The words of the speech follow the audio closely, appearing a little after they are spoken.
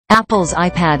Apple's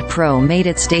iPad Pro made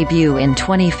its debut in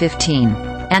 2015,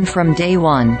 and from day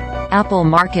one, Apple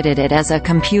marketed it as a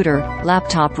computer,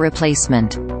 laptop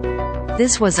replacement.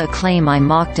 This was a claim I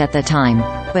mocked at the time,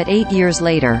 but 8 years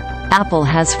later, Apple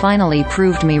has finally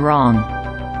proved me wrong.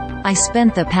 I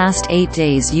spent the past 8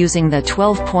 days using the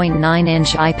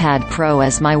 12.9-inch iPad Pro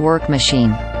as my work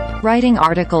machine, writing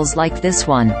articles like this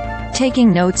one,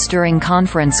 taking notes during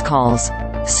conference calls,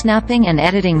 snapping and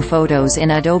editing photos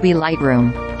in Adobe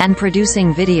Lightroom, and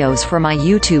producing videos for my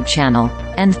YouTube channel,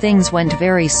 and things went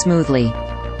very smoothly.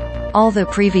 All the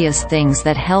previous things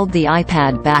that held the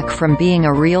iPad back from being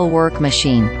a real work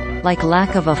machine, like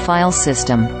lack of a file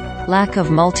system, lack of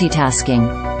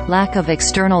multitasking, lack of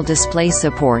external display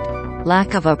support,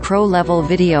 lack of a pro-level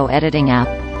video editing app,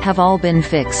 have all been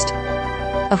fixed.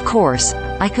 Of course,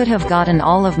 I could have gotten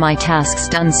all of my tasks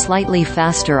done slightly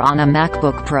faster on a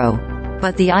MacBook Pro,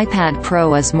 but the iPad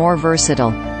Pro is more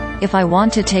versatile. If I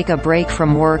want to take a break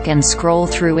from work and scroll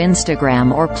through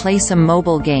Instagram or play some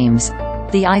mobile games,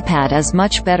 the iPad is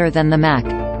much better than the Mac,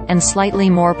 and slightly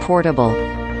more portable.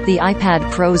 The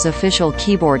iPad Pro's official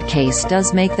keyboard case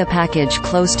does make the package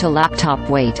close to laptop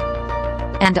weight.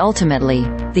 And ultimately,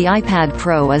 the iPad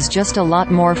Pro is just a lot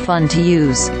more fun to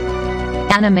use.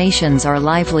 Animations are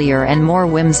livelier and more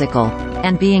whimsical,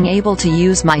 and being able to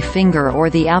use my finger or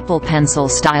the Apple Pencil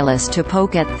stylus to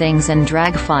poke at things and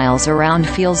drag files around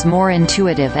feels more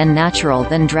intuitive and natural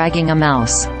than dragging a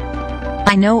mouse.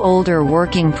 I know older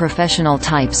working professional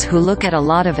types who look at a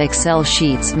lot of Excel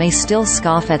sheets may still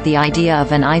scoff at the idea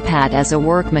of an iPad as a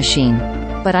work machine,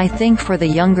 but I think for the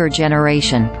younger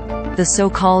generation, the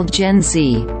so-called Gen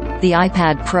Z, the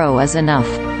iPad Pro is enough.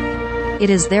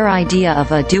 It is their idea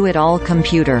of a do-it-all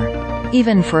computer.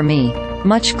 Even for me,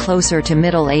 much closer to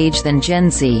middle age than Gen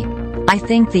Z, I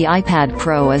think the iPad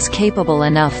Pro is capable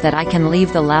enough that I can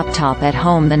leave the laptop at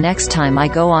home the next time I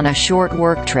go on a short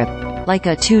work trip, like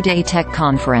a 2-day tech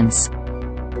conference.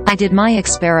 I did my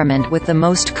experiment with the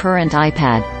most current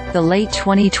iPad, the late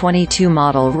 2022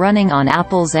 model running on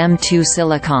Apple's M2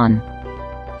 Silicon.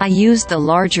 I used the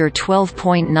larger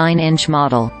 12.9-inch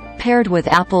model, paired with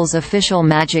Apple's official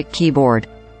Magic Keyboard.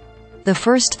 The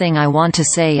first thing I want to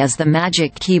say is the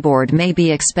Magic Keyboard may be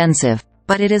expensive,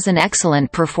 but it is an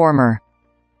excellent performer.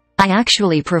 I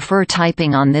actually prefer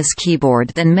typing on this keyboard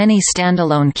than many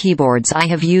standalone keyboards I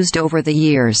have used over the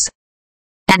years.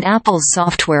 And Apple's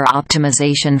software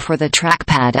optimization for the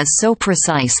trackpad is so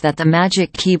precise that the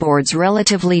Magic Keyboard's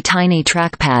relatively tiny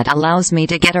trackpad allows me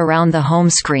to get around the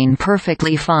home screen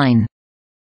perfectly fine.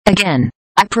 Again,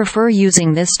 I prefer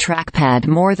using this trackpad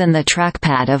more than the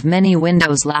trackpad of many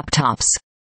Windows laptops.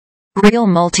 Real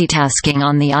multitasking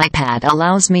on the iPad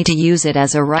allows me to use it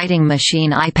as a writing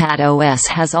machine. iPad OS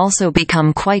has also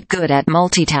become quite good at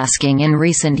multitasking in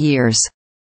recent years.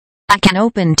 I can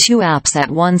open 2 apps at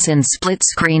once in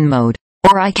split-screen mode,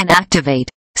 or I can activate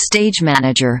Stage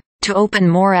Manager to open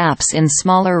more apps in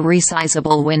smaller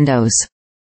resizable windows.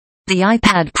 The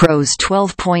iPad Pro's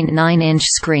 12.9-inch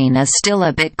screen is still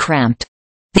a bit cramped.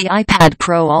 The iPad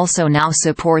Pro also now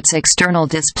supports external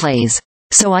displays,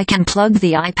 so I can plug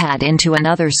the iPad into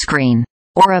another screen,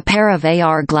 or a pair of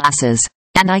AR glasses,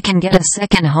 and I can get a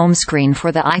second home screen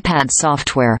for the iPad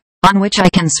software, on which I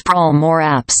can sprawl more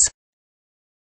apps.